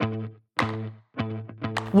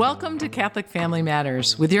Welcome to Catholic Family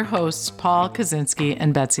Matters with your hosts, Paul Kaczynski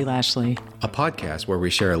and Betsy Lashley. A podcast where we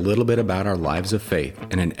share a little bit about our lives of faith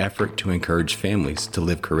in an effort to encourage families to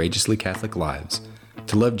live courageously Catholic lives,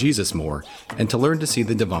 to love Jesus more, and to learn to see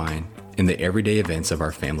the divine in the everyday events of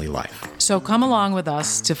our family life. So come along with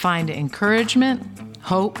us to find encouragement,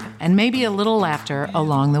 hope, and maybe a little laughter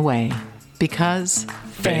along the way. Because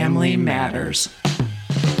family matters.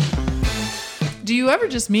 Do you ever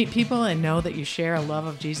just meet people and know that you share a love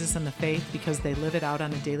of Jesus and the faith because they live it out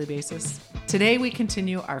on a daily basis? Today we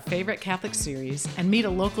continue our favorite Catholic series and meet a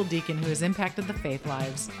local deacon who has impacted the faith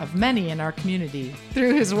lives of many in our community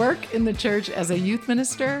through his work in the church as a youth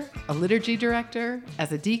minister, a liturgy director,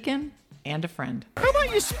 as a deacon, and a friend. How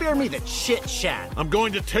about you spare me the chit chat? I'm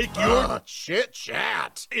going to take your chit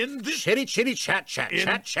chat in this chitty chat chat in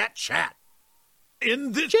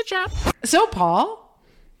this chit chat. So Paul,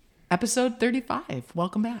 episode 35,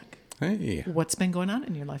 welcome back. Hey. What's been going on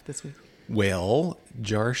in your life this week? Well,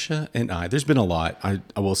 Jarsha and I, there's been a lot. I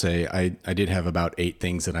will say I did have about 8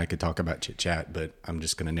 things that I could talk about chit chat, but I'm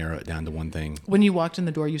just going to narrow it down to one thing. When you walked in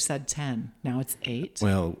the door, you said 10. Now it's 8.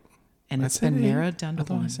 Well, and I it's said been 8. narrowed down to I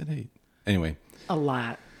thought 1. I said 8. Anyway. A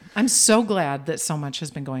lot. I'm so glad that so much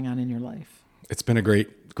has been going on in your life. It's been a great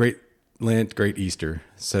Lent, great Easter.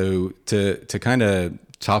 So to kind of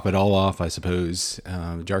top it all off, I suppose,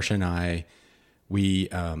 Jarsha and I,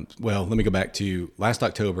 well, let me go back to last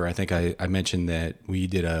October. I think I mentioned that we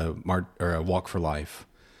did a walk for life,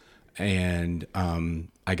 and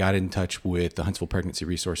I got in touch with the Huntsville Pregnancy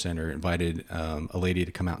Resource Center, invited a lady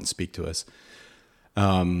to come out and speak to us.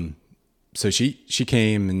 So she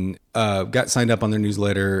came and got signed up on their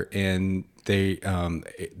newsletter, and they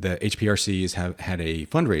the HPRCs had a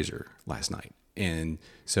fundraiser last night, and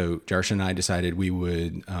so Jarsha and I decided we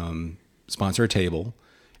would sponsor a table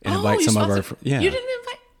and invite some of our You didn't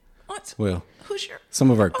invite what? Well, who's your some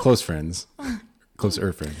of our close friends,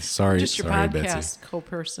 closer friends. Sorry, just your sorry, podcast Betsy.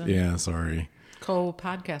 co-person? Yeah, sorry.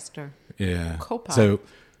 Co-podcaster. Yeah. Co-pod.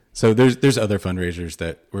 So there's other fundraisers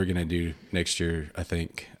that we're gonna do next year, I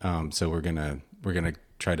think. So we're gonna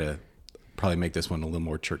try to probably make this one a little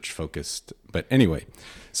more church focused. But anyway,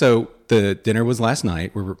 so the dinner was last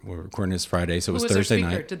night. We're recording this Friday, so it was Thursday their speaker?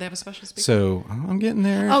 night. Did they have a special speaker? So I'm getting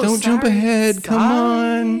there. Oh, Don't jump sorry. ahead. Come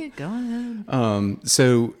on. Go ahead.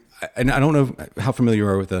 So, and I don't know how familiar you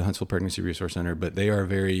are with the Huntsville Pregnancy Resource Center, but they are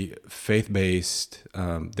very faith-based.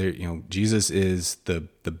 Jesus is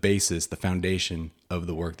the basis, the foundation of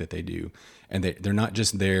the work that they do. And they're not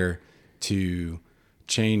just there to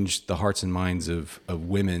change the hearts and minds of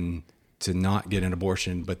women to not get an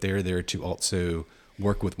abortion, but they're there to also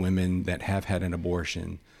work with women that have had an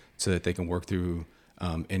abortion so that they can work through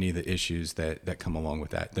any of the issues that come along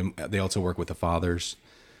with that. They also work with the fathers.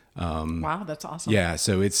 Wow, that's awesome. Yeah,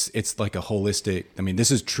 so it's like a holistic. I mean,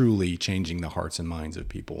 this is truly changing the hearts and minds of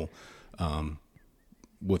people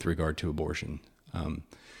with regard to abortion.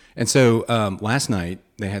 And so last night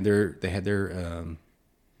they had their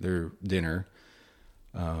dinner,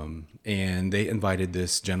 and they invited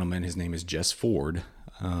this gentleman. His name is Jess Ford.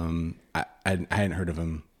 I hadn't heard of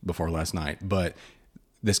him before last night, but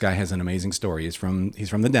this guy has an amazing story. He's from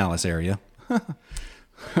the Dallas area.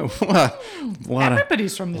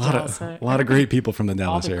 Everybody's from the Dallas area. A lot of great people from the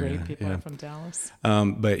Dallas All the area. great people are from Dallas.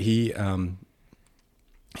 But his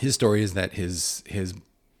story is that his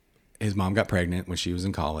mom got pregnant when she was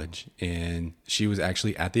in college, and she was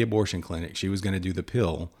actually at the abortion clinic. She was going to do the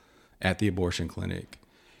pill at the abortion clinic,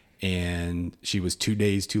 and she was 2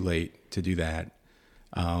 days too late to do that.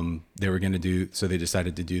 They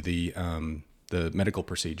decided to do the medical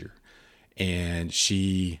procedure, and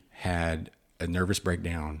she had a nervous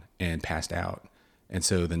breakdown and passed out. And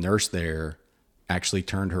so the nurse there actually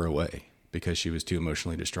turned her away because she was too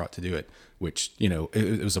emotionally distraught to do it, which,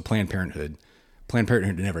 it was a Planned Parenthood. Planned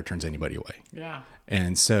Parenthood never turns anybody away. Yeah.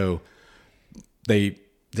 And so they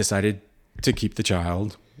decided to keep the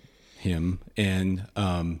child, him, and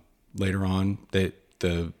later on the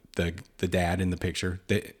dad in the picture,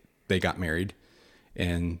 they got married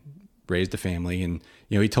and raised a family. And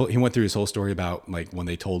he went through his whole story about like when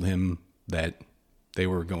they told him that they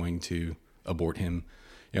were going to abort him.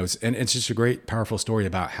 It's just a great, powerful story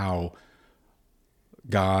about how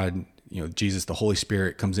God, Jesus, the Holy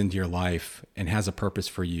Spirit, comes into your life and has a purpose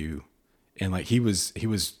for you. And like he was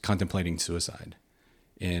contemplating suicide,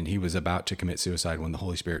 and he was about to commit suicide when the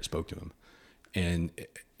Holy Spirit spoke to him. And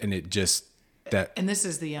it just that. And this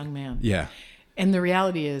is the young man. Yeah. And the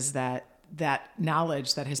reality is that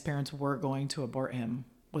knowledge that his parents were going to abort him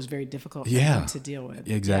was very difficult for him to deal with.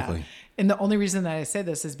 Exactly. Yeah. And the only reason that I say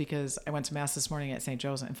this is because I went to Mass this morning at St.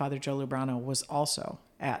 Joe's, and Father Joe Lubrano was also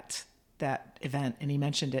at that event, and he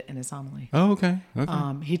mentioned it in his homily. Oh, okay.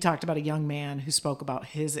 Okay. He talked about a young man who spoke about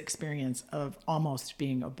his experience of almost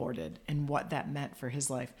being aborted and what that meant for his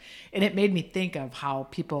life. And it made me think of how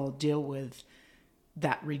people deal with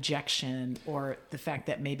that rejection, or the fact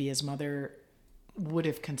that maybe his mother would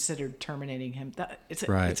have considered terminating him. It's a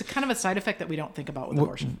kind of a side effect that we don't think about with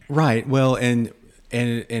abortion. Right. Well, and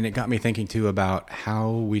it got me thinking too about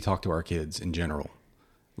how we talk to our kids in general.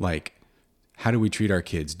 Like, how do we treat our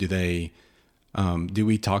kids? Do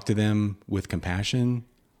we talk to them with compassion,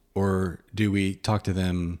 or do we talk to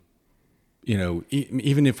them,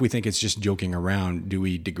 even if we think it's just joking around, do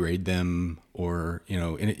we degrade them, or,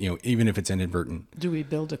 even if it's inadvertent? Do we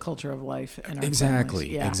build a culture of life in our Exactly.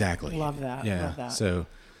 families? Yeah. Exactly. Love that. Yeah. Love that. So,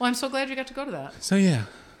 well, I'm so glad you got to go to that. so yeah.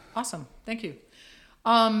 Awesome. Thank you.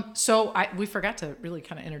 So we forgot to really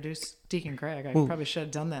kind of introduce Deacon Greg. I probably should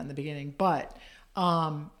have done that in the beginning, but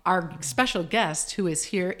our special guest, who is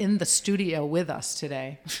here in the studio with us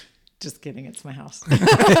today, just kidding, it's my house,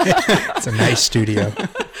 It's a nice studio.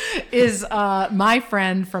 is my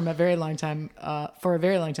friend from a very long time,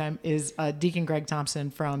 is Deacon Greg Thompson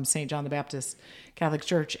from St. John the Baptist Catholic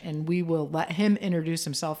Church, and we will let him introduce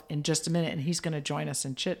himself in just a minute, and he's going to join us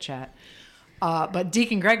in chit chat. But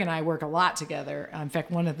Deacon Greg and I work a lot together. In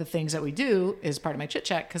fact, one of the things that we do is part of my chit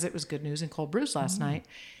chat, because it was Good News and Cold Brews last night.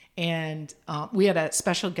 And we had a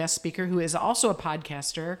special guest speaker who is also a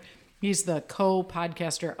podcaster. He's the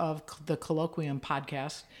co-podcaster of the Colloquium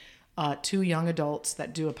podcast. Two young adults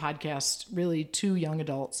that do a podcast, really two young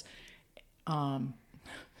adults.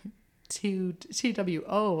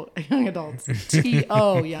 TWO young adults.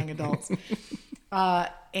 TO young adults.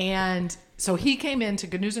 And so he came into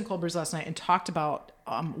Good News and Cold Brews last night and talked about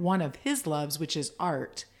one of his loves, which is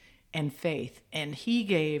art and faith. And he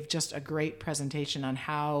gave just a great presentation on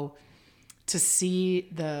how to see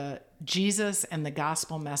the Jesus and the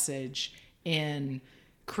gospel message in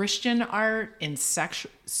Christian art, in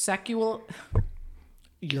secular.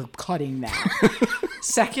 You're cutting that.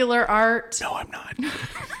 Secular art. No, I'm not.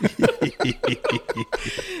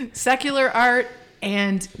 Secular art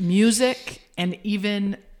and music and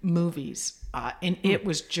even movies. And it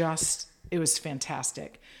was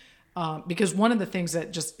fantastic. Because one of the things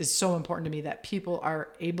that just is so important to me, that people are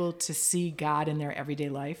able to see God in their everyday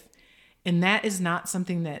life. And that is not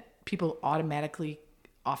something that people automatically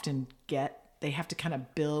often get. They have to kind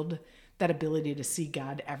of build that ability to see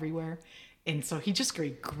God everywhere. And so he just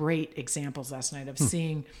gave great examples last night of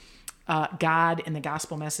seeing God in the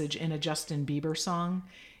gospel message in a Justin Bieber song.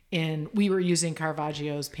 And we were using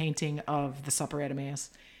Caravaggio's painting of the Supper at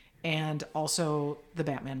Emmaus, and also the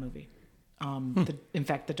Batman movie. In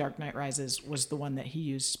fact, The Dark Knight Rises was the one that he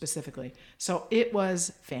used specifically. So it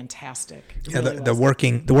was fantastic. It Yeah, really the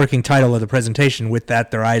was. working title of the presentation, with that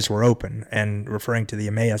their eyes were open, and referring to the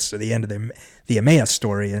Emmaus, or the end of the Emmaus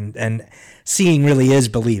story, and seeing really is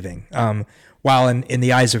believing. While in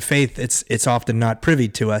the eyes of faith, it's often not privy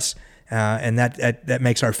to us, and that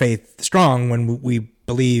makes our faith strong when we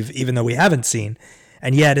believe, even though we haven't seen.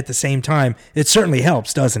 And yet, at the same time, it certainly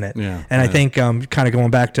helps, doesn't it? Yeah. And I think, kind of going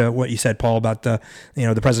back to what you said, Paul, about the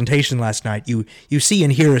presentation last night, you see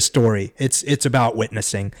and hear a story. It's about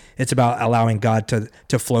witnessing. It's about allowing God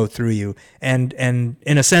to flow through you. And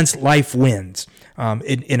in a sense, life wins.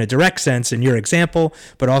 In a direct sense, in your example,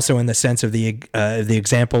 but also in the sense of the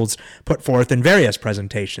examples put forth in various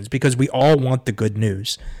presentations, because we all want the good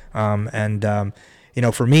news.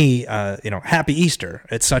 For me, Happy Easter.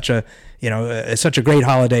 It's such a great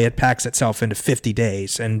holiday. It packs itself into 50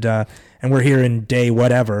 days, and we're here in day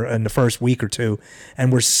whatever in the first week or two,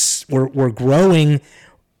 and we're growing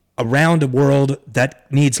around a world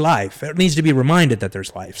that needs life. It needs to be reminded that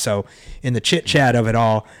there's life. So in the chit chat of it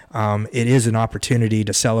all, it is an opportunity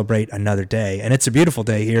to celebrate another day, and it's a beautiful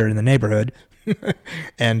day here in the neighborhood. Oh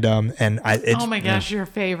my gosh, your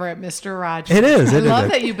favorite, Mr. Rogers. It is. I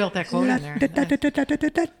love that you built that quote in there. Do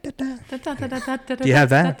you have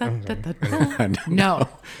that? No.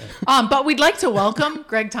 But we'd like to welcome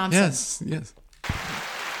Greg Thompson. Yes.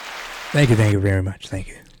 Thank you very much. Thank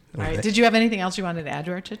you. All right. Did you have anything else you wanted to add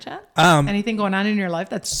to our chit chat? Anything going on in your life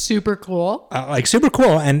that's super cool? Super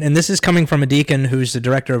cool. And this is coming from a deacon who's the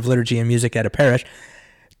director of liturgy and music at a parish.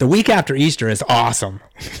 The week after Easter is awesome.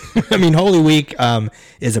 I mean, Holy Week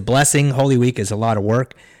is a blessing. Holy Week is a lot of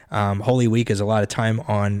work. Holy Week is a lot of time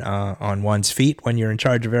on one's feet when you're in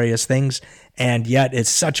charge of various things. And yet it's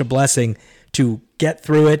such a blessing to get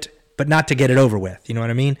through it, but not to get it over with. You know what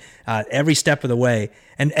I mean? Every step of the way.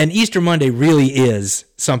 And Easter Monday really is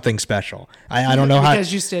something special. I don't know how.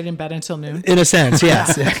 Because you stayed in bed until noon. In a sense,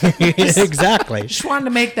 yes. Exactly. Just wanted to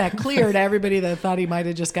make that clear to everybody that thought he might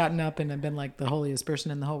have just gotten up and had been like the holiest person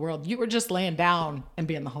in the whole world. You were just laying down and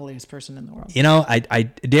being the holiest person in the world. You know, I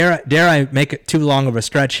dare I make it too long of a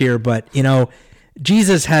stretch here, but you know,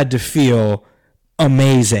 Jesus had to feel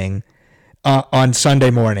amazing on Sunday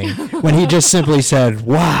morning when he just simply said,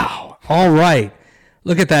 "Wow, all right,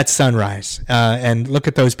 look at that sunrise, and look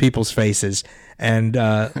at those people's faces, and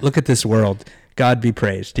look at this world. God be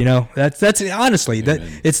praised." You know, that's honestly that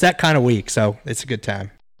it's that kind of week, so it's a good time.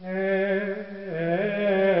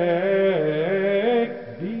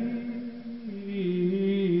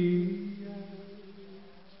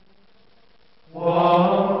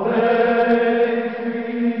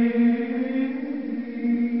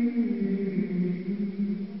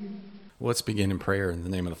 Let's begin in prayer in the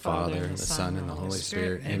name of the Father, the Son, and the Holy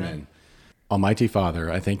Spirit. Amen. Almighty Father,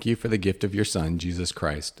 I thank you for the gift of your Son, Jesus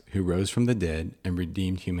Christ, who rose from the dead and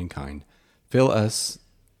redeemed humankind. Fill us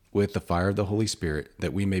with the fire of the Holy Spirit,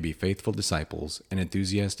 that we may be faithful disciples and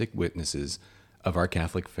enthusiastic witnesses of our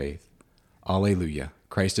Catholic faith. Alleluia.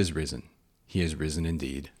 Christ is risen. He is risen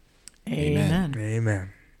indeed. Amen. Amen.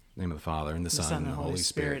 In the name of the Father, and the Son, and the Holy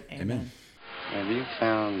Spirit. Amen. Have you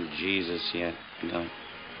found Jesus yet, Doug?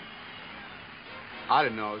 I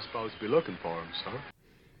didn't know I was supposed to be looking for him, sir.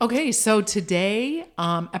 Okay, so today,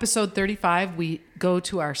 episode 35, we go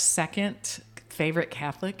to our second favorite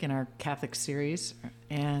Catholic in our Catholic series,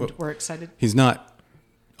 and we're excited. He's not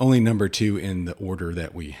only number 2 in the order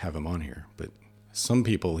that we have him on here, but some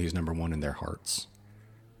people he's number 1 in their hearts.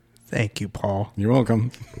 Thank you, Paul. You're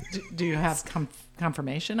welcome. Do you have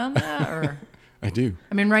confirmation on that, or? I do.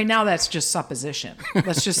 I mean, right now that's just supposition.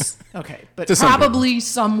 Let's just okay, but To some probably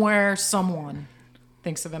somewhere, someone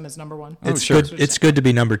thinks of him as number 1. It's sure. good. It's good to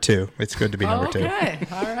be number 2. It's good to be number 2. Okay,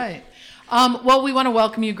 all right. Well, we want to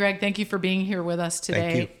welcome you, Greg. Thank you for being here with us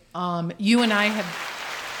today. You and I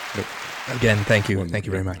have. Again, thank you. Thank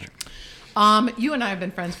you very much. You and I have been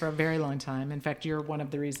friends for a very long time. In fact, you're one of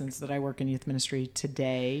the reasons that I work in youth ministry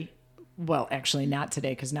today. Well, actually not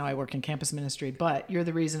today, because now I work in campus ministry, but you're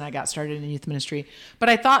the reason I got started in youth ministry. But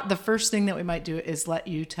I thought the first thing that we might do is let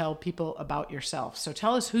you tell people about yourself. So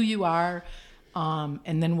tell us who you are,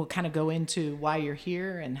 and then we'll kind of go into why you're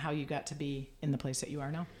here and how you got to be in the place that you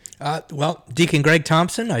are now. Well, Deacon Greg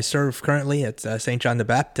Thompson. I serve currently at St. John the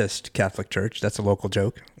Baptist Catholic Church. That's a local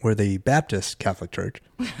joke. We're the Baptist Catholic Church.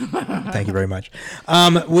 Thank you very much.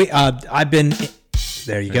 I've been.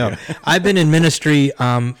 There you go. I've been in ministry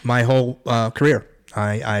my whole career.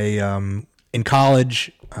 In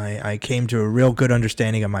college, I came to a real good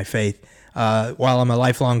understanding of my faith. While I'm a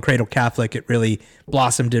lifelong cradle Catholic, it really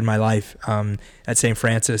blossomed in my life at St.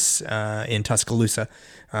 Francis in Tuscaloosa.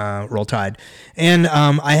 Roll Tide. And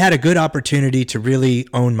I had a good opportunity to really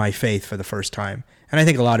own my faith for the first time. And I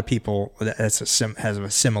think a lot of people has a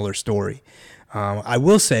similar story. I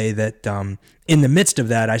will say that in the midst of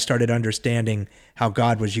that, I started understanding how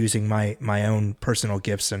God was using my own personal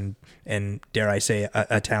gifts and dare I say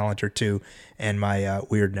a talent or two and my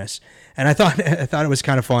weirdness. And I thought it was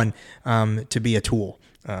kind of fun to be a tool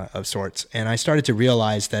of sorts. And I started to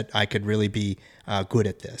realize that I could really be good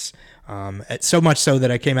at this. So much so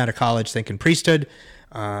that I came out of college thinking priesthood.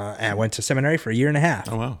 And I went to seminary for 1.5 years.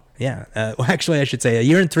 Oh, wow. Yeah. Well, actually, I should say 1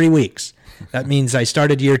 year and 3 weeks. That means I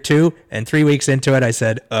started year 2, and 3 weeks into it, I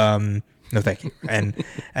said, no, thank you. And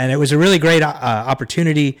it was a really great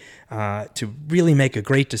opportunity to really make a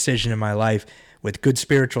great decision in my life with good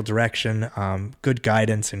spiritual direction, good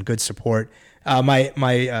guidance, and good support.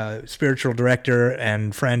 My spiritual director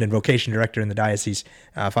and friend and vocation director in the diocese,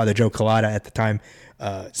 Father Joe Collada at the time,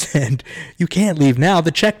 said, "You can't leave now.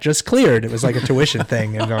 The check just cleared." It was like a tuition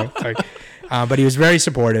thing, but he was very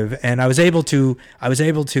supportive, and I was able to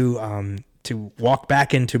walk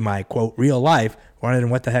back into my quote real life, wondering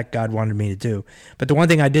what the heck God wanted me to do. But the one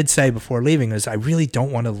thing I did say before leaving is I really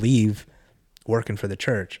don't want to leave working for the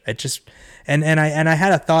church. It just and I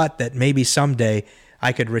had a thought that maybe someday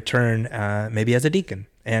I could return maybe as a deacon,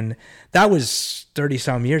 and that was 30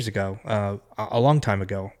 some years ago, a long time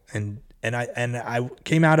ago, and I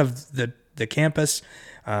came out of the campus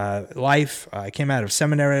life. I came out of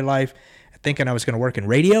seminary life thinking I was going to work in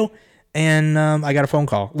radio, and I got a phone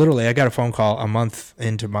call. Literally, I got a phone call a month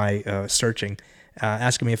into my searching,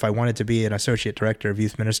 asking me if I wanted to be an associate director of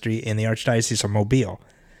youth ministry in the Archdiocese of Mobile.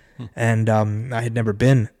 And I had never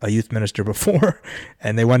been a youth minister before,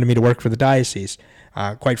 and they wanted me to work for the diocese.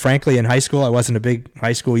 Quite frankly, in high school, I wasn't a big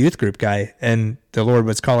high school youth group guy, and the Lord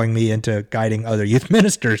was calling me into guiding other youth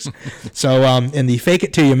ministers. So in the fake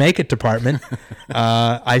it till you make it department,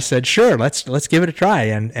 I said, sure, let's give it a try,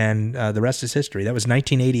 and the rest is history. That was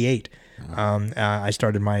 1988. I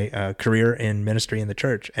started my career in ministry in the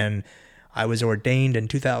church, and I was ordained in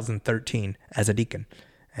 2013 as a deacon.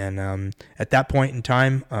 And at that point in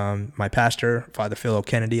time, my pastor, Father Phil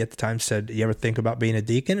O'Kennedy at the time, said, you ever think about being a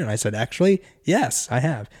deacon? And I said, actually, yes, I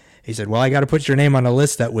have. He said, well, I got to put your name on a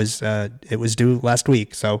list that was it was due last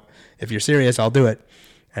week. So if you're serious, I'll do it.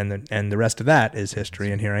 And the rest of that is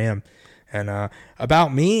history, and here I am. And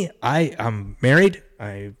about me, I'm married.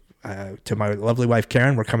 To my lovely wife,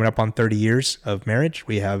 Karen. We're coming up on 30 years of marriage.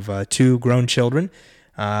 We have 2 grown children.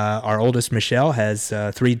 Our oldest, Michelle, has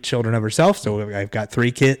 3 children of herself, so I've got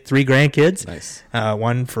 3 grandkids. Nice.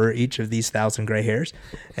 One for each of these 1,000 gray hairs.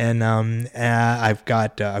 And I've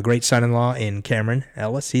got a great son-in-law in Cameron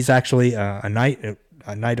Ellis. He's actually a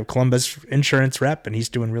Knight of Columbus insurance rep, and he's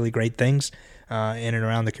doing really great things in and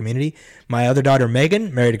around the community. My other daughter,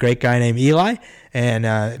 Megan, married a great guy named Eli, and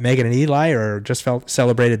Megan and Eli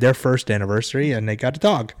celebrated their first anniversary, and they got a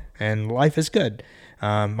dog, and life is good.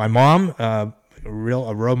 My mom, a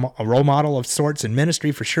role model of sorts in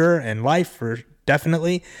ministry for sure, and life for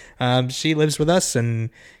definitely. She lives with us, and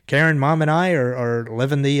Karen, Mom, and I are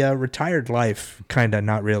living the retired life, kind of,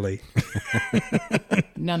 not really.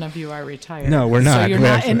 None of you are retired. No, we're not. So you're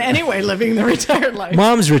not in any way living the retired life.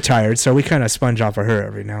 Mom's retired, so we kind of sponge off of her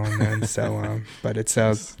every now and then. So, but it's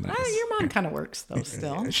Nice. Your mom kind of works though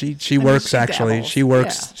still. She works actually. dabbles. She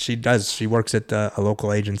works. Yeah. She works at a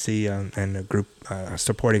local agency and a group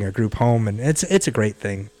supporting a group home, and it's a great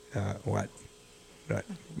thing. What?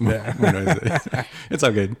 What is it? It's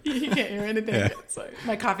all good. You can't hear anything. Yeah. It's like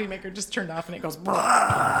my coffee maker just turned off and it goes.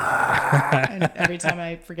 And every time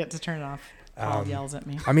I forget to turn it off, Paul yells at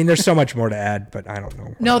me. I mean, there's so much more to add, but I don't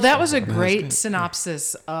know. No, that was a great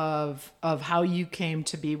synopsis of how you came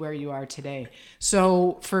to be where you are today.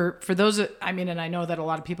 So for those, and I know that a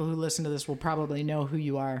lot of people who listen to this will probably know who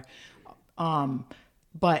you are,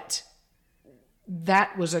 but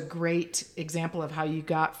that was a great example of how you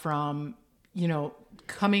got from,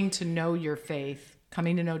 coming to know your faith,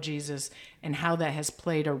 coming to know Jesus, and how that has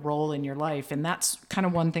played a role in your life. And that's kind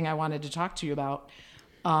of one thing I wanted to talk to you about.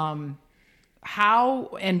 How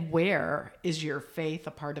and where is your faith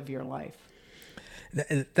a part of your life?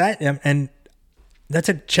 And that's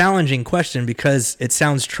a challenging question because it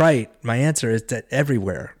sounds trite. My answer is that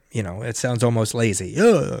everywhere. It sounds almost lazy.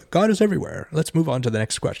 God is everywhere. Let's move on to the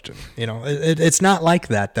next question. It's not like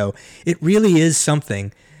that though. It really is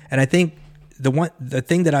something. And I think the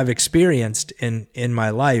thing that I've experienced in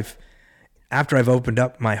my life after I've opened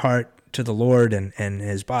up my heart to the Lord and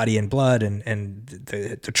his body and blood and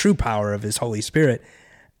the true power of his Holy Spirit,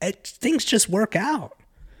 things just work out.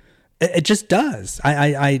 It just does.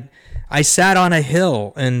 I sat on a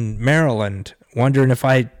hill in Maryland wondering if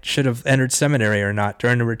I should have entered seminary or not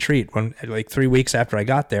during the retreat like 3 weeks after I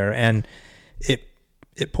got there, and it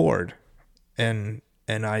poured. And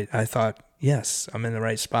I thought, yes, I'm in the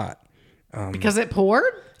right spot. Because it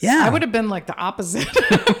poured? Yeah. I would have been like the opposite.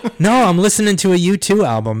 No, I'm listening to a U2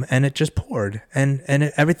 album and it just poured and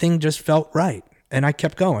everything just felt right. And I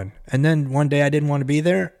kept going. And then one day I didn't want to be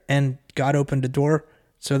there and God opened a door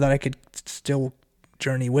so that I could still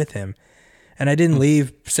journey with him. And I didn't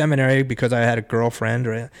leave seminary because I had a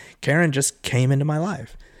girlfriend. Karen just came into my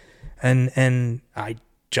life. And I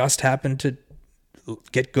just happened to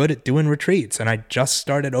get good at doing retreats, and I just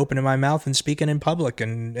started opening my mouth and speaking in public,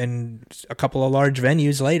 and a couple of large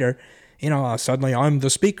venues later, suddenly I'm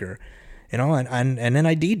the speaker, and then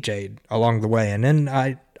I DJ'd along the way, and then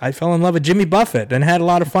I fell in love with Jimmy Buffett and had a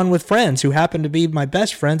lot of fun with friends who happened to be my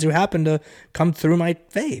best friends who happened to come through my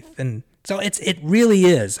faith. And so it really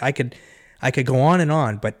is. I could go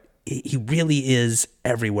on, but he really is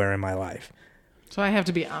everywhere in my life. So I have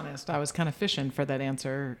to be honest. I was kind of fishing for that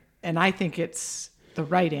answer, and I think it's the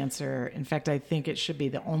right answer. In fact, I think it should be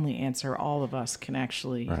the only answer all of us can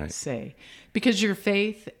actually say, because your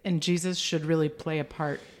faith in Jesus should really play a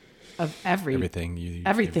part of everything you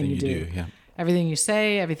do. Yeah. Everything you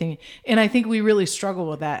say, everything. And I think we really struggle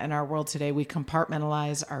with that in our world today. We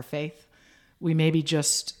compartmentalize our faith. We maybe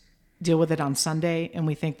just deal with it on Sunday, and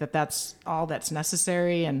we think that that's all that's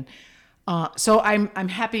necessary. And so I'm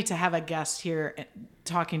happy to have a guest here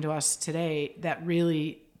talking to us today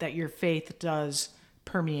that your faith does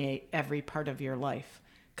permeate every part of your life,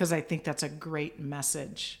 because I think that's a great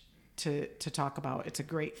message to talk about. It's a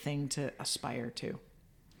great thing to aspire to.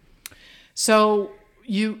 So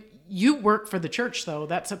you work for the church, though.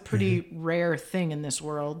 That's a pretty rare thing in this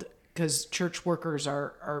world. because church workers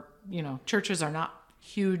are, churches are not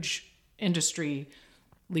huge industry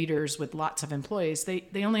leaders with lots of employees.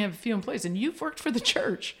 They only have a few employees, and you've worked for the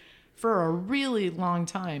church for a really long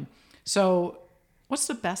time. So what's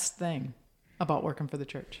the best thing about working for the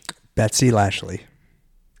church? Betsy Lashley.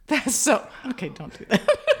 That's so okay. Don't do that.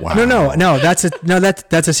 Wow. No.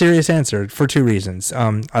 That's a serious answer for two reasons.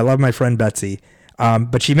 I love my friend Betsy,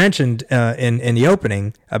 but she mentioned in the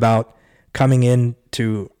opening about coming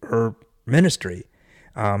into her ministry,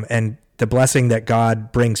 and the blessing that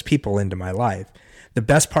God brings people into my life. The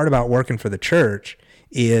best part about working for the church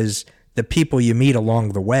is the people you meet along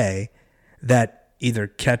the way that either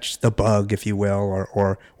catch the bug, if you will,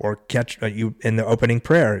 or catch you in the opening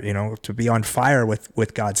prayer, to be on fire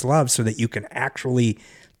with God's love so that you can actually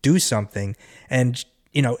do something. And,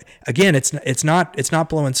 again, it's not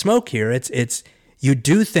blowing smoke here. It's you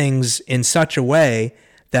do things in such a way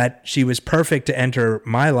that she was perfect to enter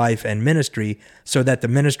my life and ministry so that the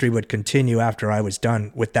ministry would continue after I was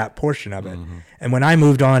done with that portion of it. Mm-hmm. And when I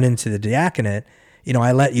moved on into the diaconate,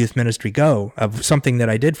 I let youth ministry go, of something that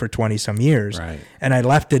I did for 20 some years. Right. And I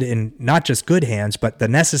left it in not just good hands, but the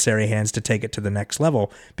necessary hands to take it to the next level.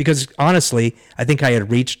 Because honestly, I think I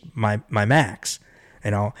had reached my max.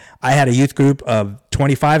 I had a youth group of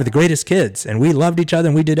 25 of the greatest kids, and we loved each other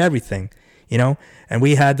and we did everything, and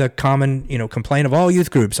we had the common, complaint of all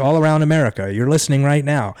youth groups all around America. You're listening right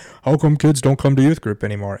now. How come kids don't come to youth group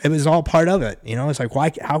anymore? It was all part of it. It's like,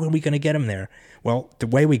 why? How are we going to get them there? Well, the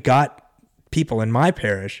way we got people in my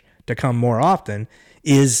parish to come more often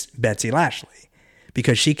is Betsy Lashley,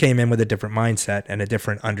 because she came in with a different mindset and a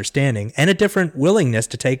different understanding and a different willingness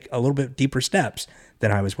to take a little bit deeper steps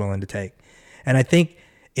than I was willing to take. And I think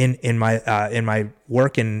in my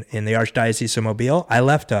work in the Archdiocese of Mobile, I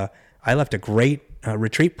left a great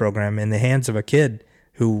retreat program in the hands of a kid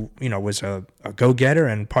who was a go-getter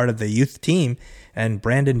and part of the youth team, and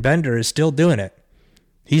Brandon Bender is still doing it.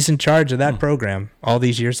 He's in charge of that program all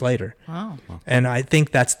these years later. Wow. And I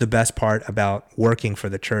think that's the best part about working for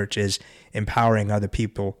the church, is empowering other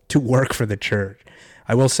people to work for the church.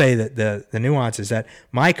 I will say that the nuance is that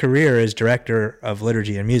my career is director of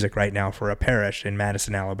liturgy and music right now for a parish in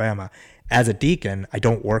Madison, Alabama. As a deacon, I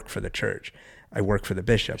don't work for the church. I work for the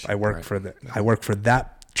bishop. I work for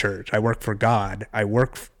that church. I work for God. I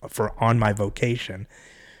work on my vocation.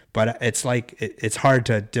 But it's like it's hard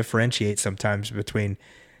to differentiate sometimes between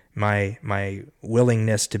my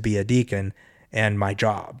willingness to be a deacon and my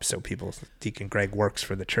job. So Deacon Greg works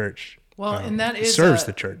for the church. Well, and that is serves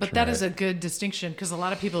the church. But that is a good distinction, because a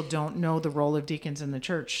lot of people don't know the role of deacons in the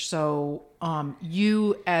church. So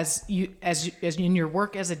you as in your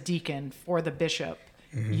work as a deacon for the bishop,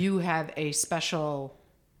 mm-hmm. you have a special,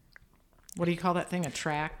 what do you call that thing? A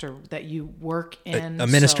tract, or that you work in? A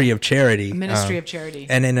ministry of charity. A ministry of charity.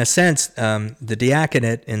 And in a sense, the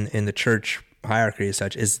diaconate in the church hierarchy as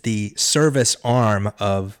such is the service arm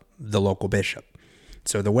of the local bishop.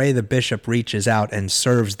 So the way the bishop reaches out and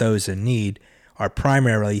serves those in need are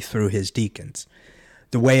primarily through his deacons.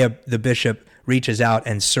 The way the bishop reaches out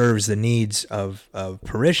and serves the needs of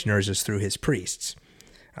parishioners is through his priests.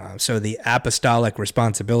 So the apostolic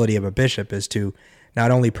responsibility of a bishop is to not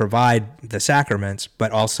only provide the sacraments,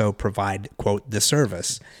 but also provide, quote, the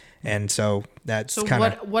service. And so that's kind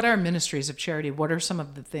of... What are ministries of charity? What are some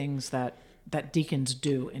of the things that deacons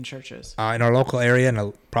do in churches? In our local area,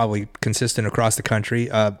 and probably consistent across the country,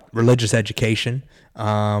 religious education,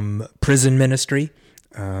 prison ministry,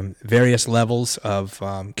 various levels of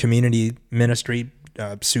community ministry,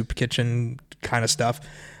 soup kitchen kind of stuff.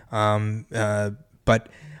 But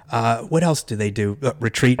what else do they do?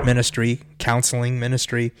 Retreat ministry, counseling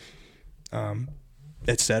ministry,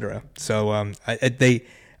 etc. So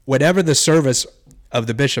whatever the service of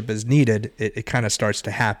the bishop is needed, it kind of starts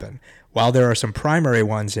to happen. While there are some primary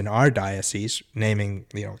ones in our diocese, naming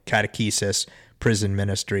catechesis, prison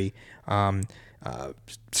ministry,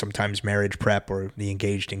 sometimes marriage prep or the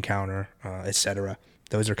engaged encounter, etc.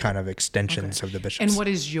 Those are kind of extensions of the bishops. And what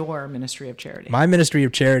is your ministry of charity? My ministry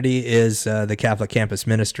of charity is the Catholic Campus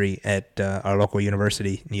Ministry at our local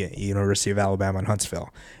university, University of Alabama in Huntsville.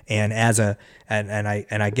 And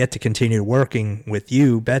I get to continue working with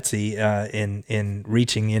you, Betsy, in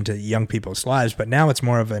reaching into young people's lives. But now it's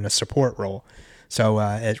more of a support role. So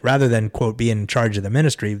rather than, quote, be in charge of the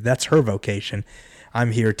ministry, that's her vocation.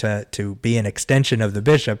 I'm here to be an extension of the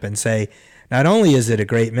bishop and say, not only is it a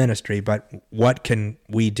great ministry, but what can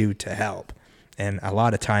we do to help? And a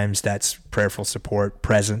lot of times that's prayerful support,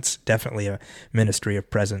 presence, definitely a ministry of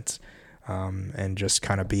presence, and just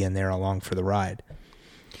kind of being there along for the ride.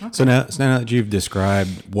 Okay. So now that you've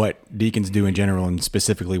described what deacons do in general and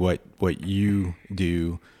specifically what you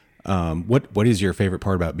do, What is your favorite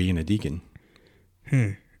part about being a deacon?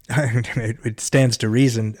 It stands to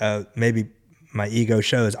reason. Maybe my ego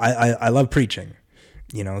shows. I love preaching.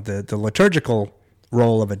 You know, the liturgical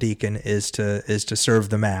role of a deacon is to serve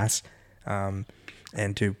the mass,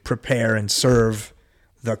 and to prepare and serve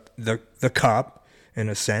the cup. In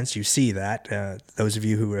a sense, you see that. Those of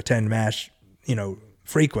you who attend mass,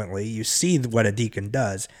 frequently, you see what a deacon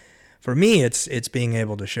does. For me, it's being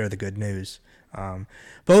able to share the good news,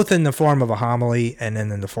 both in the form of a homily and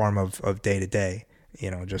then in the form of day to day.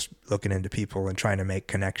 Just looking into people and trying to make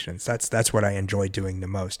connections. That's what I enjoy doing the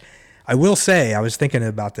most. I will say, I was thinking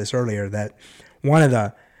about this earlier, that one of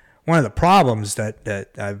the problems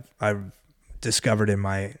that I've discovered in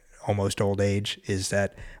my almost old age is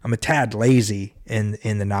that I'm a tad lazy in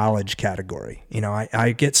the knowledge category.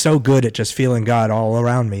 I get so good at just feeling God all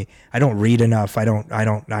around me. I don't read enough. I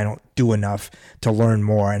don't do enough to learn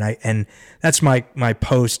more. And that's my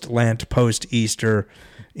post-Lent, post-Easter,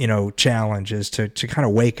 challenge, is to kind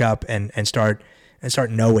of wake up and start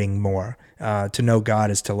knowing more. To know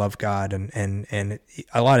God is to love God, and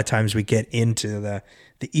a lot of times we get into the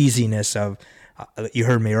easiness of. You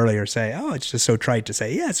heard me earlier say, "Oh, it's just so trite to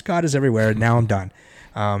say, yes, God is everywhere." Now I'm done.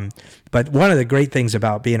 But one of the great things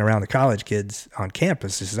about being around the college kids on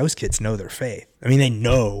campus is those kids know their faith. I mean, they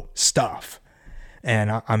know stuff,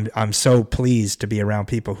 and I'm so pleased to be around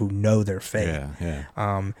people who know their faith.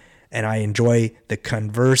 Yeah. And I enjoy the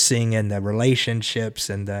conversing and the relationships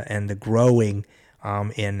and the growing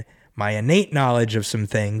in my innate knowledge of some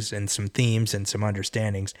things and some themes and some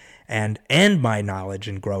understandings, and my knowledge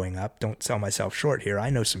in growing up. Don't sell myself short here. I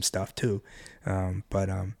know some stuff too, but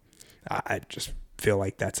I just feel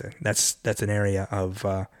like that's an area of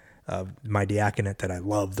my diaconate that I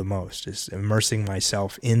love the most, is immersing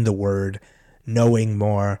myself in the Word, knowing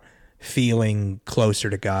more, feeling closer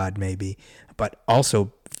to God maybe, but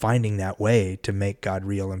also finding that way to make God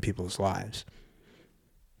real in people's lives.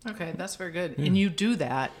 Okay, that's very good. And you do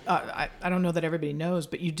that. I don't know that everybody knows,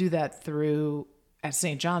 but you do that through, at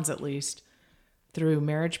St. John's at least, through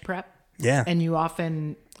marriage prep. Yeah. And you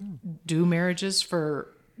often do marriages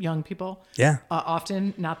for young people. Yeah.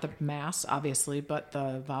 Often, not the mass, obviously, but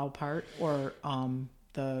the vow part or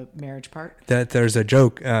the marriage part. That there's a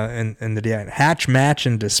joke in the diaconate: hatch, match,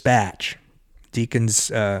 and dispatch. Deacons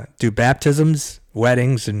do baptisms,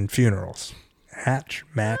 weddings, and funerals. Hatch,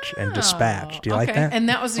 match, and dispatch. Do you like that? And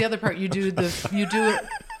that was the other part. You do the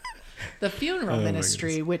funeral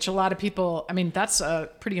ministry, which a lot of people, I mean, that's a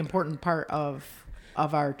pretty important part of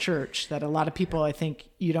our church, that a lot of people, I think,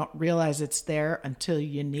 you don't realize it's there until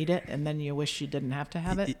you need it, and then you wish you didn't have to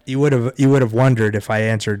have it. You would have wondered if I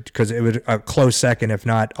answered, because it would a close second, if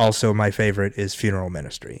not also my favorite, is funeral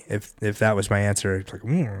ministry. If that was my answer, it's like,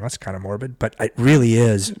 that's kind of morbid, but it really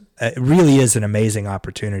is an amazing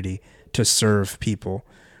opportunity to serve people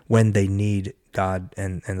when they need God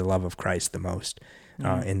and the love of Christ the most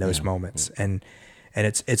in those moments. Yeah. And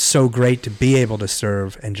it's so great to be able to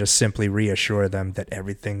serve and just simply reassure them that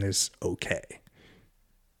everything is okay.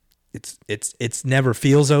 It's never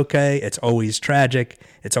feels okay. It's always tragic.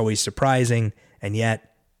 It's always surprising, and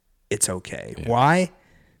yet it's okay. Yeah. Why?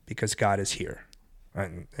 Because God is here,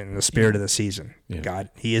 in the spirit of the season. Yeah. God,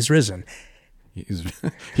 He is risen. He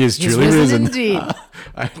is truly risen. Indeed.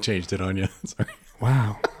 I changed it on you. Sorry.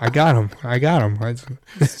 Wow. I got him.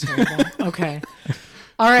 That's terrible. Okay.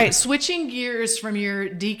 All right. Switching gears from your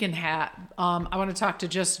deacon hat, I want to talk to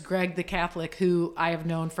just Greg the Catholic, who I have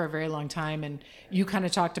known for a very long time. And you kind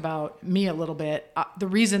of talked about me a little bit. The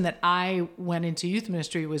reason that I went into youth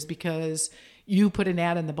ministry was because you put an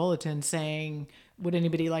ad in the bulletin saying, would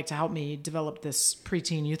anybody like to help me develop this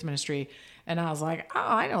preteen youth ministry? And I was like, oh,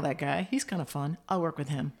 I know that guy. He's kind of fun. I'll work with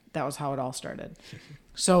him. That was how it all started.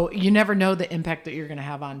 So you never know the impact that you're going to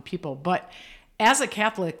have on people. But as a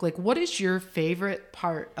Catholic, like, what is your favorite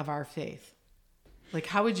part of our faith? Like,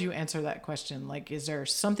 how would you answer that question? Like, is there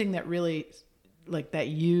something that really, like, that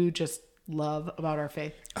you just love about our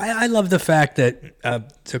faith? I love the fact that,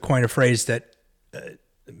 to coin a phrase that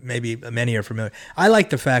maybe many are familiar, I like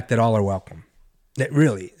the fact that all are welcome. That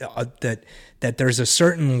really, that there's a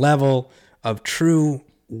certain level of true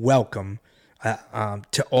welcome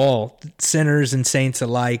to all, sinners and saints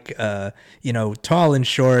alike, tall and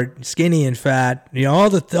short, skinny and fat, all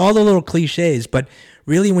the little cliches. But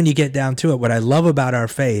really, when you get down to it, what I love about our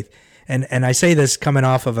faith, and I say this coming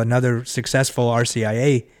off of another successful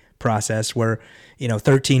RCIA process where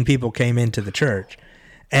 13 people came into the church,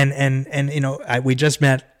 and we just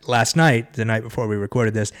met last night, the night before we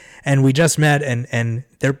recorded this, and we just met, and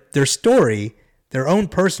their story, their own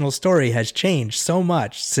personal story, has changed so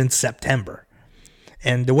much since September.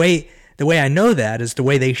 And the way the way I know that is the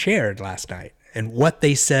way they shared last night and what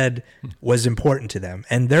they said was important to them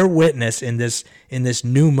and their witness in this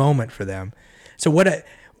new moment for them. So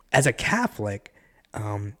as a Catholic,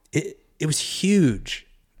 it was huge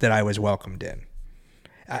that I was welcomed in.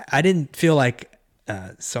 I didn't feel like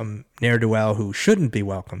some ne'er-do-well who shouldn't be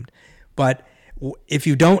welcomed, but if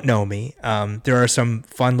you don't know me, there are some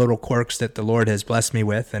fun little quirks that the Lord has blessed me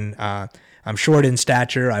with, and I'm short in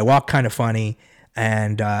stature, I walk kind of funny,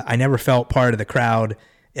 and I never felt part of the crowd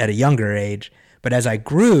at a younger age. But as I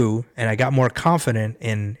grew and I got more confident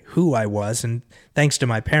in who I was, and thanks to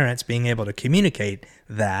my parents being able to communicate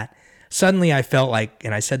that, suddenly I felt like,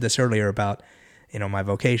 and I said this earlier about, my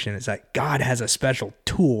vocation, it's like God has a special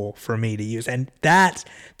tool for me to use. And that's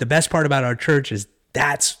the best part about our church, is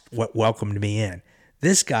that's what welcomed me in.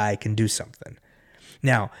 This guy can do something.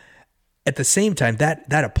 Now, at the same time, that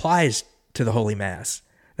applies to the Holy Mass.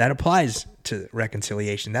 That applies to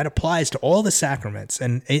reconciliation. That applies to all the sacraments.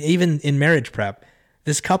 And even in marriage prep,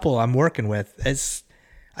 this couple I'm working with,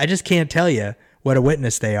 I just can't tell you what a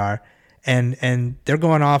witness they are. And they're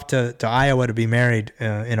going off to Iowa to be married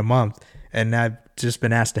in a month. And I've just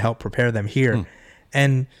been asked to help prepare them here.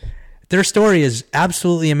 And their story is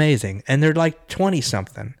absolutely amazing. And they're like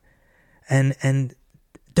 20-something. And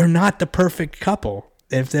they're not the perfect couple.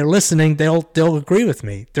 If they're listening, they'll agree with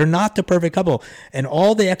me. They're not the perfect couple, and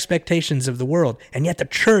all the expectations of the world. And yet the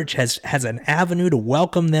church has an avenue to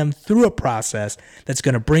welcome them through a process that's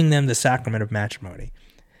going to bring them the sacrament of matrimony.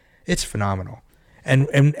 It's phenomenal.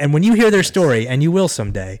 And when you hear their story, and you will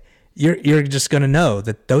someday, you're just going to know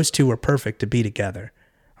that those two are perfect to be together.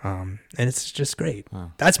 And it's just great.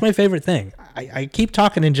 Wow. That's my favorite thing. I keep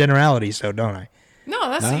talking in generalities, so don't I?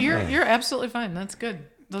 No, you're absolutely fine. That's good.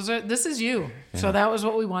 This is you. Yeah. So that was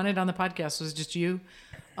what we wanted on the podcast, was just you.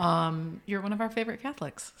 You're one of our favorite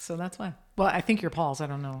Catholics, so that's why. Well, I think you're Paul's. I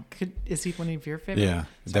don't know. Is he one of your favorite? Yeah,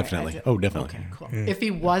 definitely. Definitely. Okay, cool. If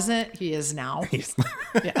he wasn't, he is now.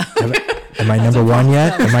 Yeah. Am I number one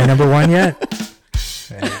yet? Am I number one yet?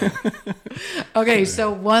 Okay,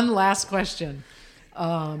 so one last question,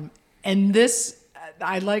 and this.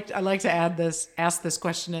 I like to ask this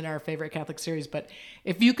question in our favorite Catholic series, but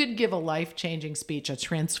if you could give a life-changing speech, a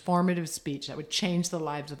transformative speech that would change the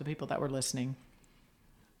lives of the people that were listening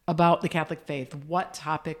about the Catholic faith, what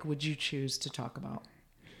topic would you choose to talk about?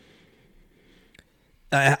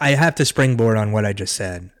 I have to springboard on what I just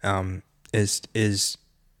said, is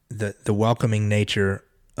the welcoming nature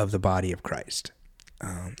of the body of Christ.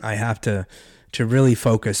 I have to really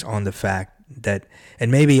focus on the fact that,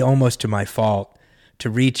 and maybe almost to my fault, to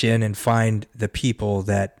reach in and find the people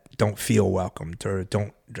that don't feel welcomed or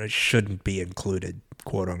shouldn't be included,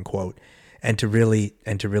 quote unquote, and to really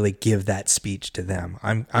give that speech to them.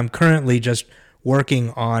 I'm currently just working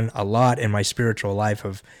on a lot in my spiritual life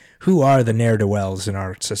of who are the ne'er-do-wells in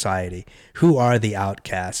our society, who are the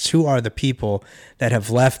outcasts, who are the people that have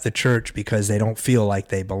left the church because they don't feel like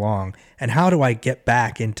they belong, and how do I get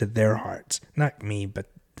back into their hearts? Not me, but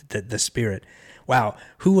the Spirit. Wow,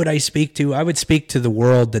 who would I speak to? I would speak to the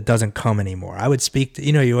world that doesn't come anymore. I would speak to,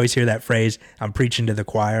 you always hear that phrase, I'm preaching to the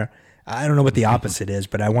choir. I don't know what the opposite is,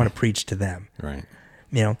 but I want to preach to them. Right.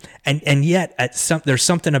 And yet there's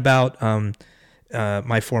something about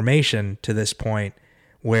my formation to this point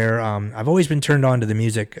where I've always been turned on to the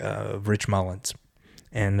music of Rich Mullins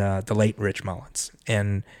and the late Rich Mullins.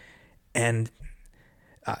 And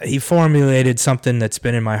he formulated something that's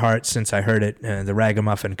been in my heart since I heard it, the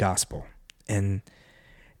Ragamuffin Gospel. And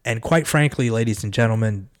quite frankly, ladies and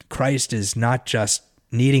gentlemen, Christ is not just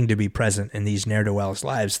needing to be present in these ne'er-do-wells'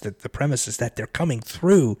 lives. The premise is that they're coming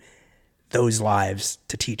through those lives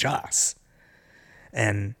to teach us.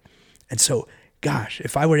 And so, gosh,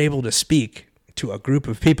 if I were able to speak to a group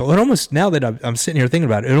of people, and almost now that I'm sitting here thinking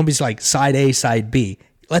about it, it'll be like side A, side B.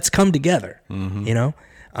 Let's come together,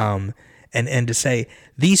 and to say,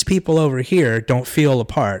 these people over here don't feel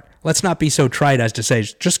apart. Let's not be so trite as to say,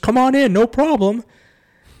 just come on in, no problem.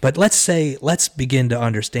 But let's begin to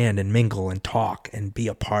understand and mingle and talk and be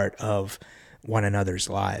a part of one another's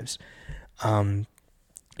lives.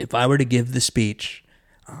 If I were to give the speech,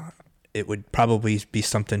 it would probably be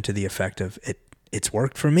something to the effect of, it's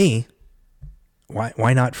worked for me.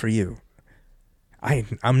 Why not for you?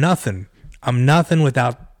 I'm nothing. I'm nothing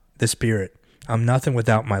without the Spirit. I'm nothing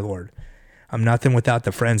without my Lord. I'm nothing without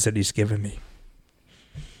the friends that He's given me.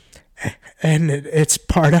 And it's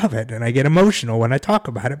part of it. And I get emotional when I talk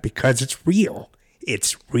about it because it's real.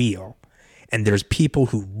 It's real. And there's people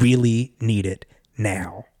who really need it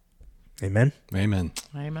now. Amen? Amen.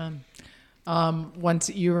 Amen. Once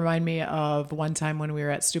you remind me of one time when we were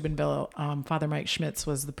at Steubenville, Father Mike Schmitz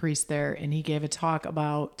was the priest there, and he gave a talk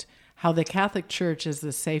about how the Catholic Church is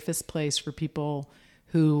the safest place for people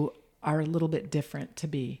who are a little bit different to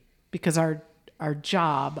be, because our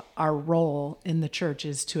job, our role in the church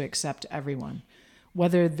is to accept everyone,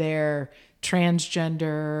 whether they're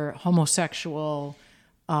transgender, homosexual,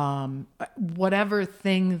 whatever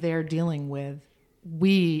thing they're dealing with.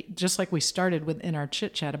 We, just like we started within our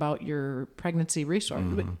chit chat about your pregnancy resource,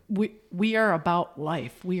 we are about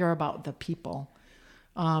life. We are about the people.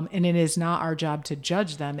 And it is not our job to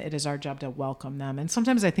judge them. It is our job to welcome them. And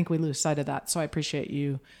sometimes I think we lose sight of that. So I appreciate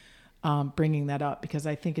you bringing that up, because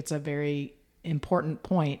I think it's a very important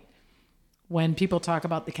point. When people talk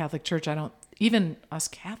about the Catholic Church, even us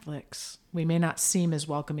Catholics, we may not seem as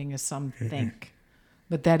welcoming as some think,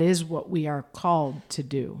 but that is what we are called to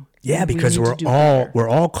do. Yeah, because we're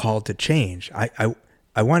all called to change. I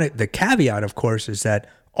wanted, the caveat, of course, is that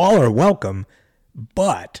all are welcome,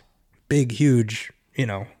 but big, huge,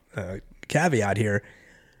 caveat here,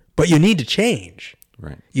 but you need to change.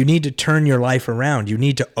 Right. You need to turn your life around. You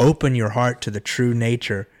need to open your heart to the true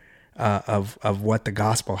nature of what the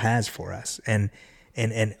gospel has for us. And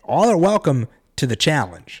all are welcome to the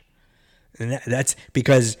challenge. And that's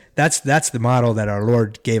because that's the model that our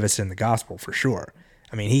Lord gave us in the gospel, for sure.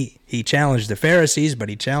 I mean, he challenged the Pharisees, but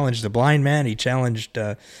he challenged the blind man. He challenged,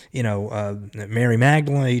 Mary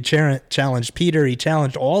Magdalene. He challenged Peter. He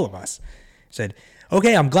challenged all of us. He said,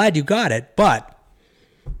 okay, I'm glad you got it, but,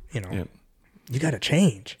 you got to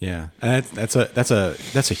change. Yeah. And that's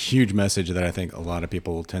a huge message that I think a lot of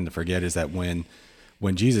people tend to forget, is that when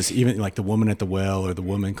Jesus, even like the woman at the well or the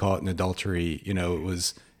woman caught in adultery,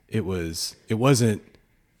 it wasn't,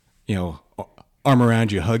 arm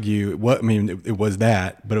around you, hug you. It was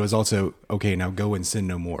that, but it was also, okay, now go and sin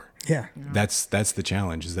no more. Yeah. That's the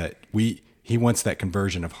challenge, is that he wants that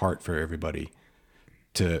conversion of heart for everybody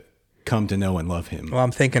to come to know and love him. Well,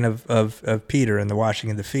 I'm thinking of Peter and the washing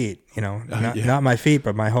of the feet, not my feet,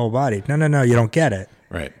 but my whole body. No, you don't get it.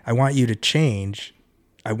 Right. I want you to change.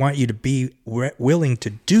 I want you to be willing to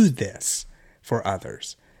do this for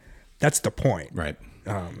others. That's the point. Right.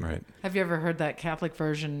 Right. Have you ever heard that Catholic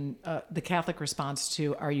version, the Catholic response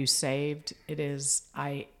to "Are you saved?" It is,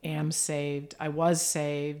 "I am saved. I was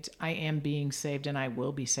saved. I am being saved, and I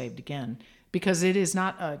will be saved again." Because it is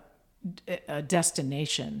not a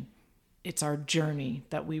destination. It's our journey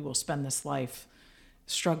that we will spend this life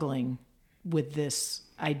struggling with this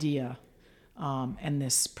idea and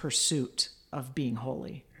this pursuit of being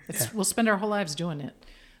holy. We'll spend our whole lives doing it.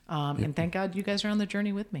 And thank God you guys are on the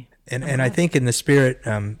journey with me. And I think in the spirit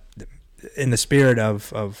of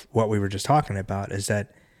what we were just talking about, is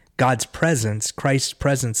that God's presence, Christ's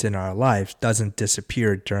presence in our lives, doesn't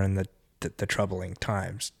disappear during the troubling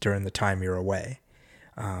times, during the time you're away.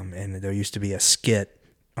 And there used to be a skit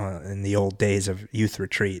in the old days of youth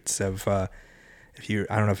retreats of, I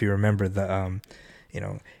don't know if you remember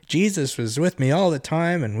Jesus was with me all the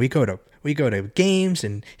time, and we go to games,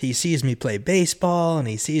 and he sees me play baseball, and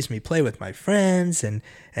he sees me play with my friends, and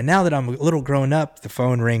now that I'm a little grown up, the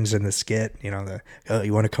phone rings in the skit, you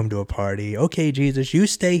want to come to a party? Okay, Jesus, you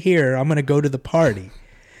stay here. I'm going to go to the party.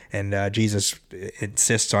 And Jesus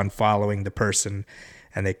insists on following the person,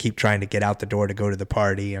 and they keep trying to get out the door to go to the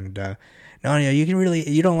party. And no,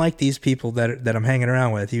 you don't like these people that I'm hanging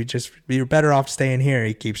around with. You're better off staying here.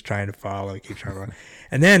 He keeps trying to follow.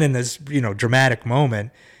 And then in this, dramatic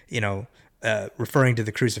moment, referring to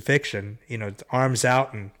the crucifixion, arms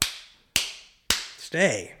out and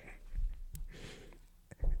stay.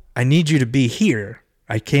 I need you to be here.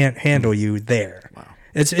 I can't handle you there. Wow.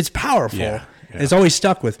 It's powerful. Yeah. It's always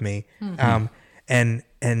stuck with me. Mm-hmm. And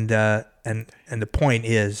the point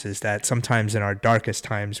is that sometimes in our darkest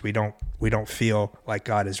times we don't feel like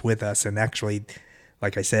God is with us, and actually,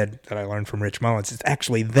 like I said, that I learned from Rich Mullins, it's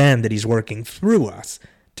actually then that he's working through us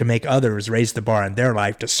to make others raise the bar in their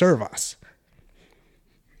life to serve us.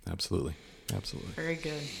 Absolutely. Very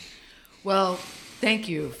good. Well, thank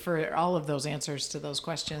you for all of those answers to those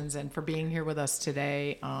questions, and for being here with us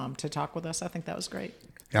today to talk with us. I think that was great.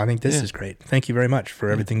 I think this is great. Thank you very much for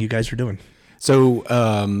everything you guys are doing. So,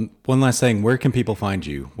 one last thing: where can people find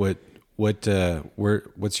you?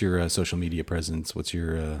 What's your social media presence? What's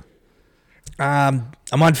your? I'm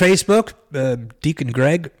on Facebook, Deacon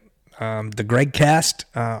Greg, the Greg Cast,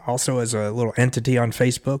 also as a little entity on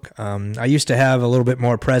Facebook. I used to have a little bit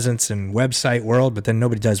more presence in website world, but then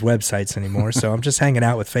nobody does websites anymore, so I'm just hanging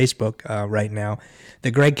out with Facebook right now.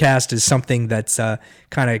 The Greg Cast is something that's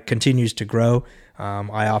kind of continues to grow.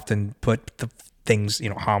 I often put the things,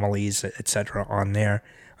 homilies, etc., on there.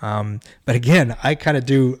 But again, I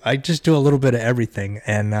just do a little bit of everything.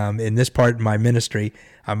 And in this part of my ministry,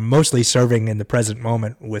 I'm mostly serving in the present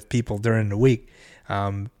moment with people during the week.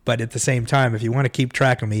 But at the same time, if you want to keep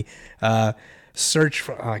track of me, search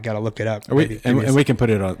for. I got to look it up. And we can put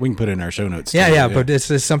it on. We can put it in our show notes. Yeah, too. yeah. But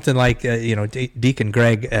it's something like Deacon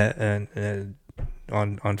Greg on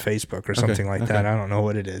Facebook or something like that. I don't know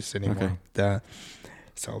what it is anymore.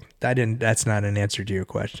 So that's not an answer to your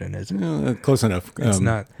question, is it? No, close enough. It's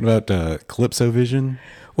not. What about Calypso Vision?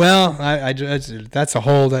 Well, that's a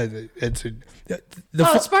whole. It's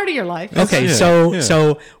part of your life. Okay, Yeah,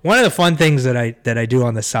 so one of the fun things that I do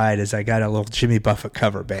on the side is I got a little Jimmy Buffett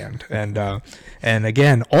cover band, and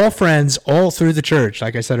again, all friends, all through the church.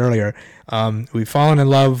 Like I said earlier, we've fallen in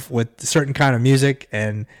love with a certain kind of music,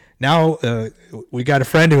 and now we got a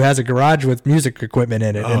friend who has a garage with music equipment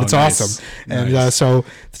in it, and it's nice. awesome. And so,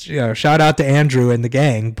 shout out to Andrew and the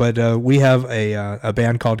gang. But we have a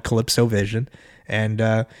band called Calypso Vision, and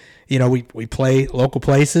we play local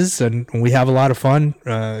places, and we have a lot of fun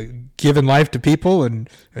giving life to people and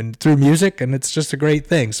through music, and it's just a great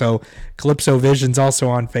thing. So Calypso Vision's also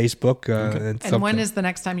on Facebook. And when is the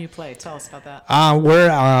next time you play? Tell us about that. We're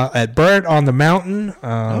at Bird on the Mountain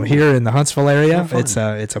here in the Huntsville area. It's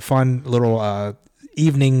a fun little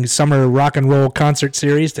evening summer rock and roll concert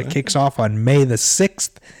series that kicks off on May the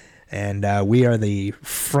 6th. And we are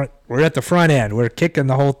we're at the front end. We're kicking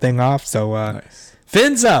the whole thing off. So Nice.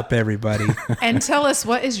 Fins up, everybody. And tell us,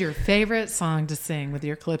 what is your favorite song to sing with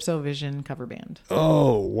your Calypso Vision cover band?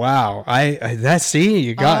 Oh, wow. You got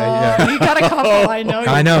You got a couple, I know.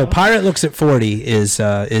 I know. Pirate Looks at 40 is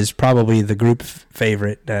probably the group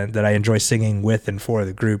favorite that I enjoy singing with and for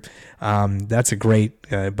the group. That's a great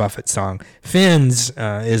Buffett song. Fins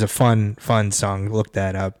is a fun song. Look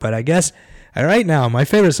that up. But I guess right now, my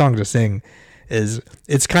favorite song to sing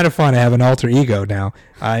it's kind of fun. I have an alter ego now.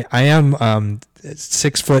 I am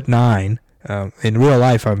 6'9". In real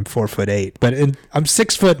life, I'm 4'8", but I'm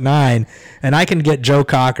 6'9", and I can get Joe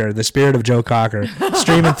Cocker, the spirit of Joe Cocker,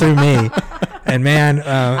 streaming through me. And man,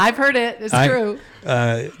 I've heard it. It's true.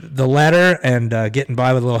 The Letter and Getting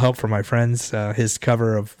By with a Little Help from My Friends, his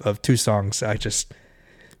cover of two songs.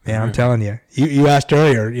 I'm telling you. You asked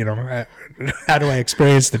earlier, how do I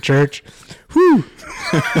experience the church? Whew.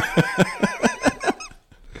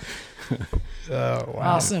 Oh,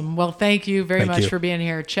 wow. Awesome. Well, thank you very Thank much you. for being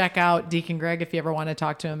here. Check out Deacon Greg if you ever want to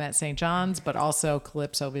talk to him at St. John's, but also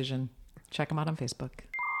Calypso Vision. Check him out on Facebook.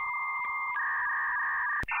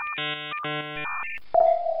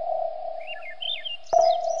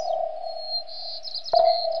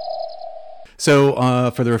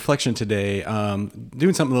 So for the reflection today,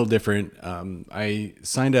 doing something a little different. I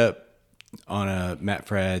signed up on a Matt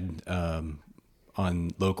Frad on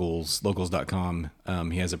locals.com.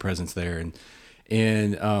 He has a presence there,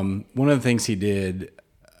 and one of the things he did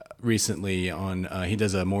recently he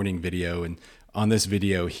does a morning video, and on this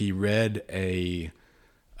video he read a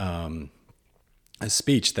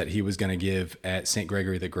speech that he was going to give at St.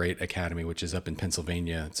 Gregory the Great Academy, which is up in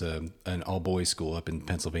Pennsylvania. It's an all boys school up in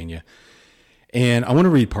Pennsylvania. And I want to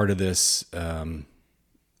read part of this.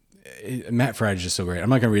 Matt Frad is just so great. I'm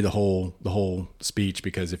not going to read the whole speech,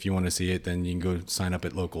 because if you want to see it, then you can go sign up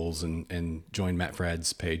at Locals and join Matt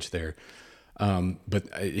Frad's page there.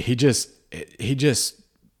 But he just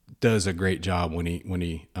does a great job when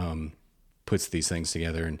he puts these things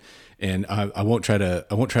together. And I won't try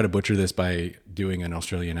to butcher this by doing an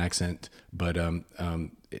Australian accent, but the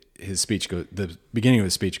beginning of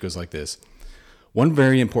his speech goes like this. One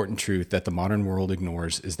very important truth that the modern world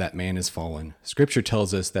ignores is that man is fallen. Scripture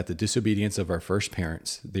tells us that the disobedience of our first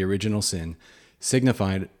parents, the original sin,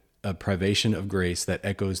 signified a privation of grace that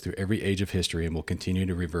echoes through every age of history and will continue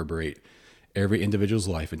to reverberate every individual's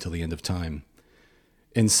life until the end of time.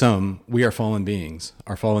 In sum, we are fallen beings.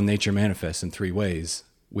 Our fallen nature manifests in three ways.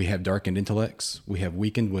 We have darkened intellects, we have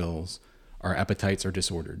weakened wills, our appetites are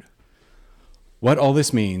disordered. What all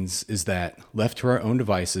this means is that, left to our own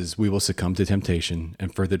devices, we will succumb to temptation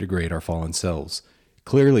and further degrade our fallen selves.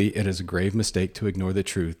 Clearly, it is a grave mistake to ignore the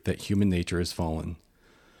truth that human nature is fallen.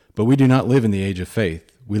 But we do not live in the age of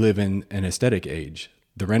faith. We live in an aesthetic age.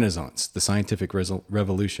 The Renaissance, the scientific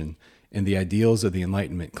revolution, and the ideals of the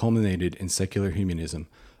Enlightenment culminated in secular humanism,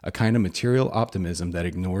 a kind of material optimism that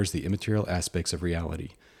ignores the immaterial aspects of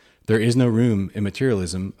reality. There is no room in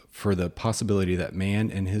materialism for the possibility that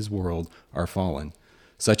man and his world are fallen.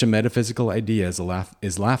 Such a metaphysical idea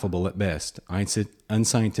is laughable at best,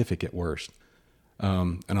 unscientific at worst.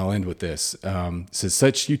 And I'll end with this. Says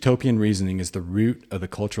such utopian reasoning is the root of the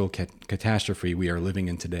cultural catastrophe we are living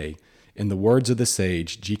in today. In the words of the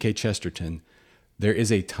sage G.K. Chesterton, there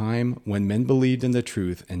is a time when men believed in the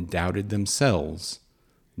truth and doubted themselves.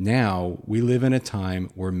 Now we live in a time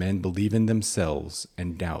where men believe in themselves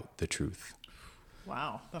and doubt the truth.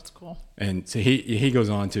 Wow, that's cool. And so he goes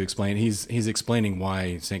on to explain. He's explaining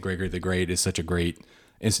why St. Gregory the Great is such a great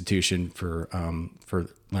institution for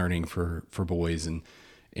learning for boys,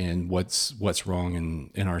 and what's wrong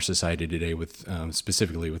in our society today with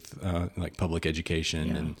specifically with like public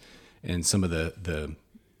education and some of the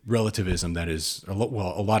relativism that is a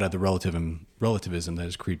lot of the relativism that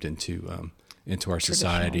has creeped into our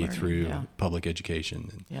society learning, through public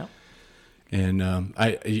education. Yep. And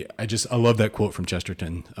I love that quote from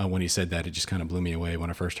Chesterton when he said that. It just kind of blew me away when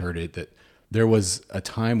I first heard it, that there was a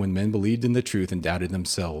time when men believed in the truth and doubted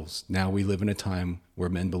themselves. Now we live in a time where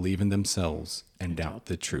men believe in themselves and doubt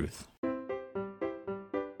the truth.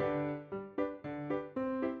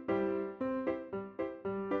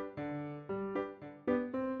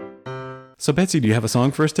 So Betsy, do you have a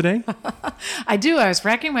song for us today? I do. I was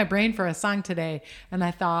racking my brain for a song today, and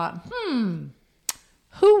I thought,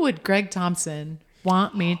 who would Greg Thompson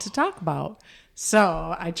want me to talk about?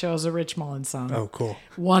 So I chose a Rich Mullins song. Oh, cool.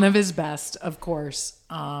 One of his best, of course.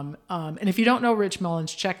 And if you don't know Rich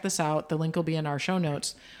Mullins, check this out. The link will be in our show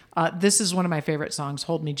notes. This is one of my favorite songs,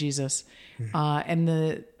 Hold Me, Jesus. And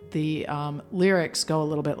the lyrics go a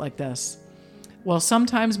little bit like this. Well,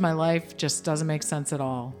 sometimes my life just doesn't make sense at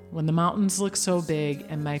all. When the mountains look so big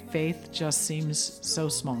and my faith just seems so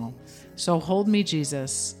small. So hold me,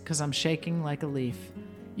 Jesus, because I'm shaking like a leaf.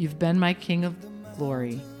 You've been my King of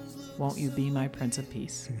glory. Won't you be my Prince of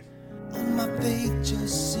Peace? And my faith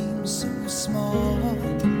just seems so small.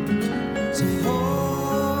 So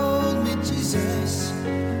hold me, Jesus,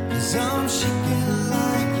 'cause I'm shaking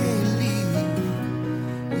like a leaf.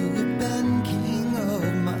 You have been King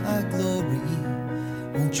of my glory.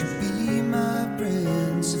 Won't you be my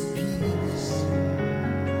Prince of Peace?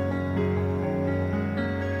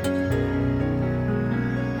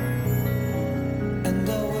 And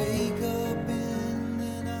I wake up in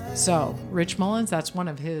the night. So, Rich Mullins, that's one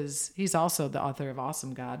of his. He's also the author of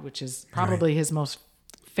Awesome God, which is probably his most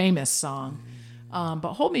famous song.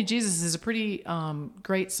 But Hold Me, Jesus is a pretty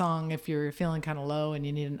great song if you're feeling kind of low and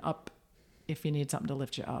you need if you need something to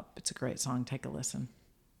lift you up. It's a great song. Take a listen.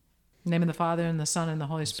 In the name of the Father, and the Son, and the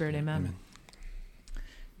Holy Spirit, amen.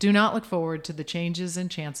 Do not look forward to the changes and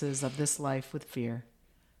chances of this life with fear.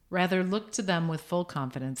 Rather, look to them with full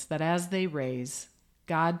confidence that as they raise,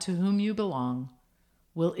 God, to whom you belong,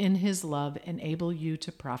 will in his love enable you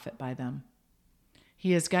to profit by them.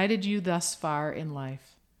 He has guided you thus far in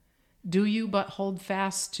life. Do you but hold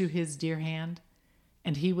fast to his dear hand,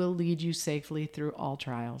 and he will lead you safely through all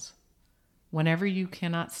trials. Whenever you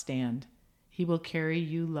cannot stand, he will carry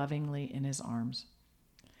you lovingly in his arms.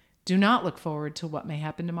 Do not look forward to what may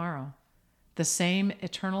happen tomorrow. The same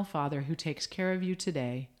eternal Father who takes care of you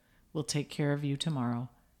today will take care of you tomorrow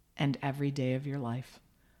and every day of your life.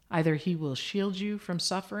 Either he will shield you from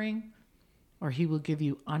suffering, or he will give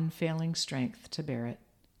you unfailing strength to bear it.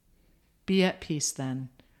 Be at peace then,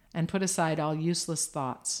 and put aside all useless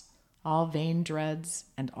thoughts, all vain dreads,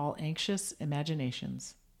 and all anxious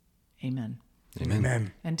imaginations. Amen.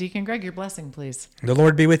 Amen. And Deacon Greg, your blessing, please. The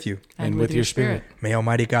Lord be with you. And with your spirit. May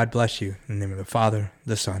Almighty God bless you. In the name of the Father,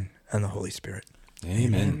 the Son, and the Holy Spirit.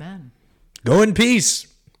 Amen. Amen. Go in peace.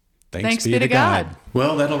 Thanks be to God.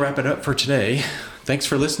 Well, that'll wrap it up for today. Thanks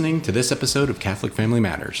for listening to this episode of Catholic Family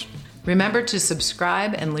Matters. Remember to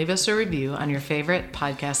subscribe and leave us a review on your favorite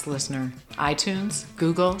podcast listener, iTunes,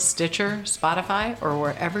 Google, Stitcher, Spotify, or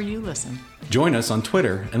wherever you listen. Join us on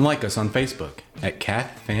Twitter and like us on Facebook at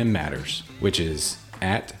CathFamMatters, which is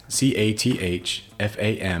at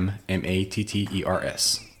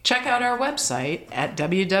CathFamMatters. Check out our website at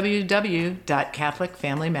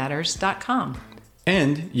www.catholicfamilymatters.com.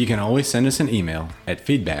 And you can always send us an email at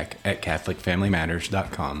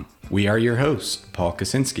feedback@catholicfamilymatters.com. We are your hosts, Paul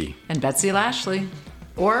Kaczynski. And Betsy Lashley.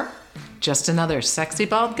 Or just another sexy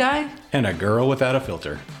bald guy. And a girl without a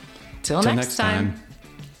filter. Till next time.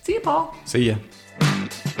 See you, Paul. See ya.